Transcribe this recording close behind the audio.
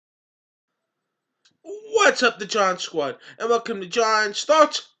What's up, the John Squad, and welcome to John's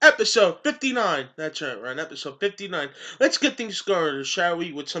Thoughts, episode 59. That's right, we're on episode 59. Let's get things started, shall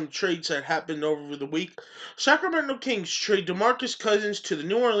we, with some trades that happened over the week. Sacramento Kings trade DeMarcus Cousins to the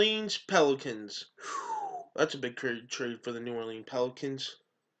New Orleans Pelicans. That's a big trade for the New Orleans Pelicans.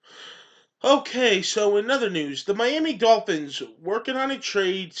 Okay, so in other news, the Miami Dolphins working on a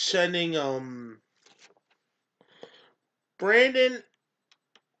trade sending Brandon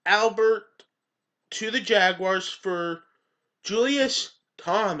Albert to the Jaguars for Julius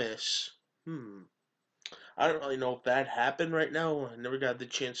Thomas. I don't really know if that happened right now. I never got the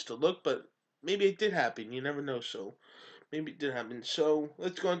chance to look, but maybe it did happen. You never know. So maybe it did happen. So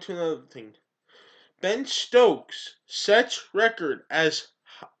let's go on to another thing. Ben Stokes sets record as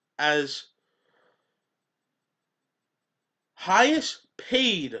highest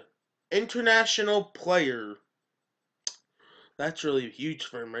paid international player. That's really huge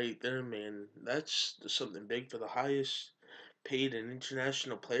for him right there, man. That's something big for the highest paid an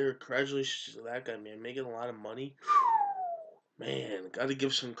international player. Congratulations to that guy, man. Making a lot of money. Man, gotta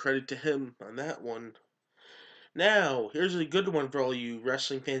give some credit to him on that one. Now, here's a good one for all you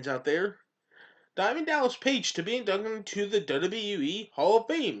wrestling fans out there. Diamond Dallas Page to be inducted into the WWE Hall of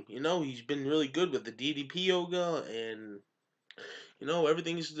Fame. You know, he's been really good with the DDP yoga and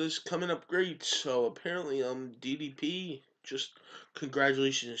everything's just coming up great. So apparently DDP, just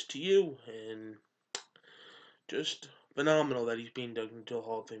congratulations to you, and just phenomenal that he's being inducted into the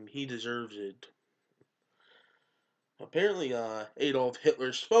Hall of Fame. He deserves it. Apparently Adolf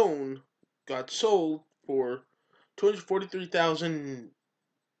Hitler's phone got sold for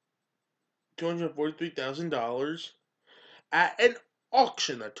 $243,000 at an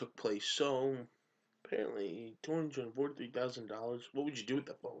auction that took place. So apparently $243,000. What would you do with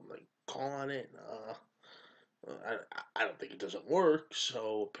the phone? Like call on it? I don't think it doesn't work.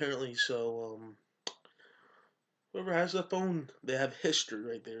 So apparently, whoever has the phone, they have history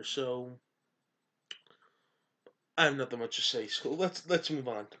right there. So I have nothing much to say. So let's move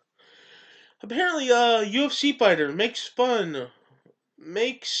on. Apparently, UFC fighter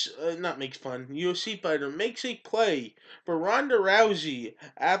UFC fighter makes a play for Ronda Rousey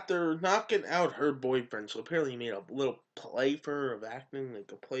after knocking out her boyfriend. So apparently he made a little play for her of acting,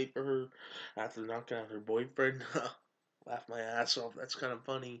 like a play for her after knocking out her boyfriend. Laugh my ass off. That's kind of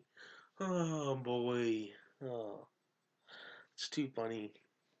funny. Oh boy. Oh, it's too funny.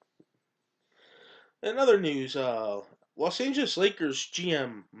 In other news, Los Angeles Lakers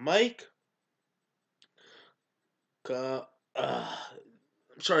GM Mike uh, I'm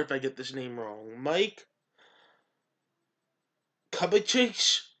sorry if I get this name wrong. Mike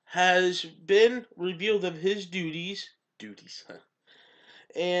Kovacic has been revealed of his duties,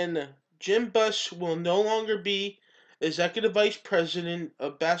 and Jim Buss will no longer be executive vice president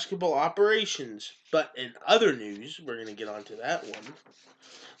of basketball operations. But in other news, we're going to get onto that one.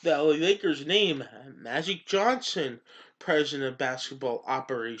 The LA Lakers name Magic Johnson president of basketball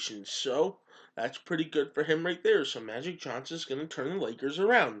operations. So that's pretty good for him right there. So Magic Johnson's going to turn the Lakers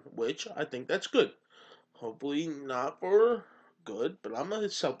around, which I think that's good. Hopefully not for good, but I'm a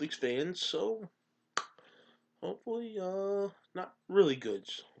Celtics fan, so hopefully not really good.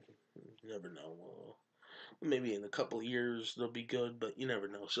 So you never know. Maybe in a couple of years they'll be good, but you never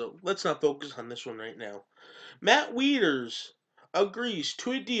know. So let's not focus on this one right now. Matt Wieters agrees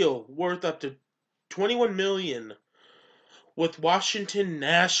to a deal worth up to 21 million with Washington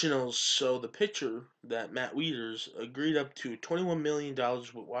Nationals. So the pitcher that Matt Wieters agreed up to $21 million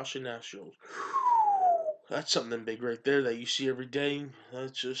with Washington Nationals. That's something big right there that you see every day.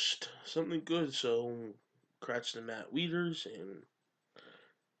 That's just something good. So congrats to Matt Wieters, and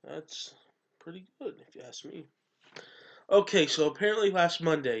that's pretty good if you ask me. Okay, so apparently last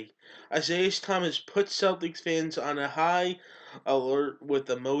Monday, Isaiah Thomas put Celtics fans on a high alert with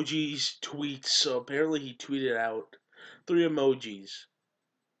emojis tweets. So apparently he tweeted out 3 emojis: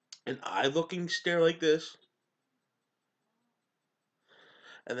 an eye looking stare like this,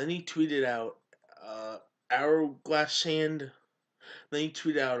 and then he tweeted out hourglass sand. Then he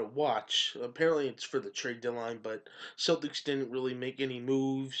tweeted out a watch. Apparently it's for the trade deadline, but Celtics didn't really make any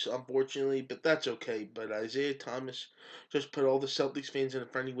moves, unfortunately, but that's okay. But Isaiah Thomas just put all the Celtics fans in a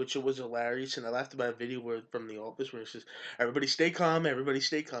frenzy, which it was hilarious. And I laughed about a video from The Office where it says, everybody stay calm, everybody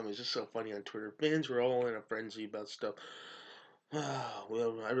stay calm. It's just so funny on Twitter. Fans were all in a frenzy about stuff.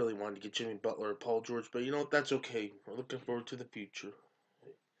 Well, I really wanted to get Jimmy Butler or Paul George, but you know what? That's okay. We're looking forward to the future.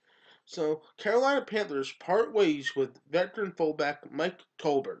 So, Carolina Panthers part ways with veteran fullback Mike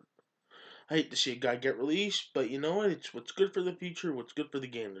Tolbert. I hate to see a guy get released, but you know what? It's what's good for the future, what's good for the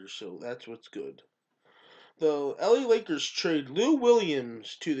Gamers, so that's what's good. The LA Lakers trade Lou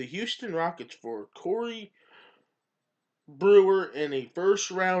Williams to the Houston Rockets for Corey Brewer and a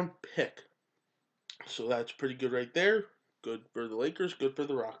first round pick. So that's pretty good right there. Good for the Lakers, good for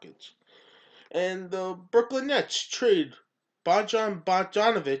the Rockets. And the Brooklyn Nets trade Bojan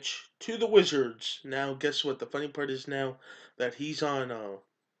Bogdanovic to the Wizards. Now, guess what? The funny part is now that he's on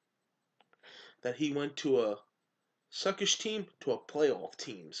that he went to a suckish team to a playoff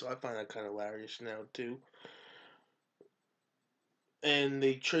team. So I find that kind of hilarious now too. And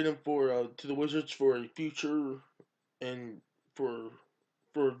they trade him for to the Wizards for a future and for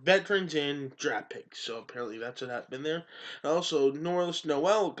veterans and draft picks. So apparently that's what happened there. And also, Norris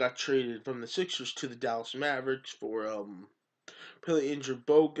Noel got traded from the Sixers to the Dallas Mavericks for apparently injured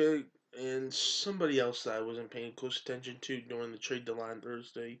Boga and somebody else that I wasn't paying close attention to during the trade deadline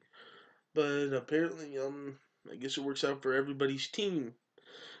Thursday. But apparently, I guess it works out for everybody's team.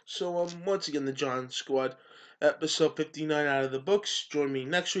 So, once again, the John Squad, episode 59 out of the books. Join me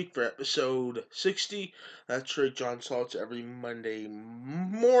next week for episode 60. That's right, John Salts every Monday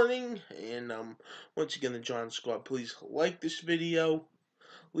morning. And, once again, the John Squad, please like this video,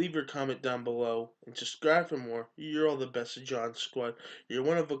 leave your comment down below, and subscribe for more. You're all the best of John Squad. You're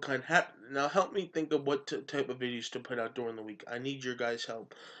one of a kind. Now, help me think of what type of videos to put out during the week. I need your guys'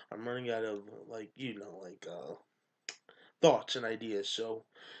 help. I'm running out of, thoughts and ideas. So,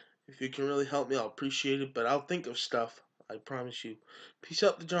 if you can really help me, I'll appreciate it, but I'll think of stuff. I promise you. Peace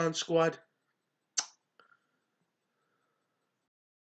out, the John Squad.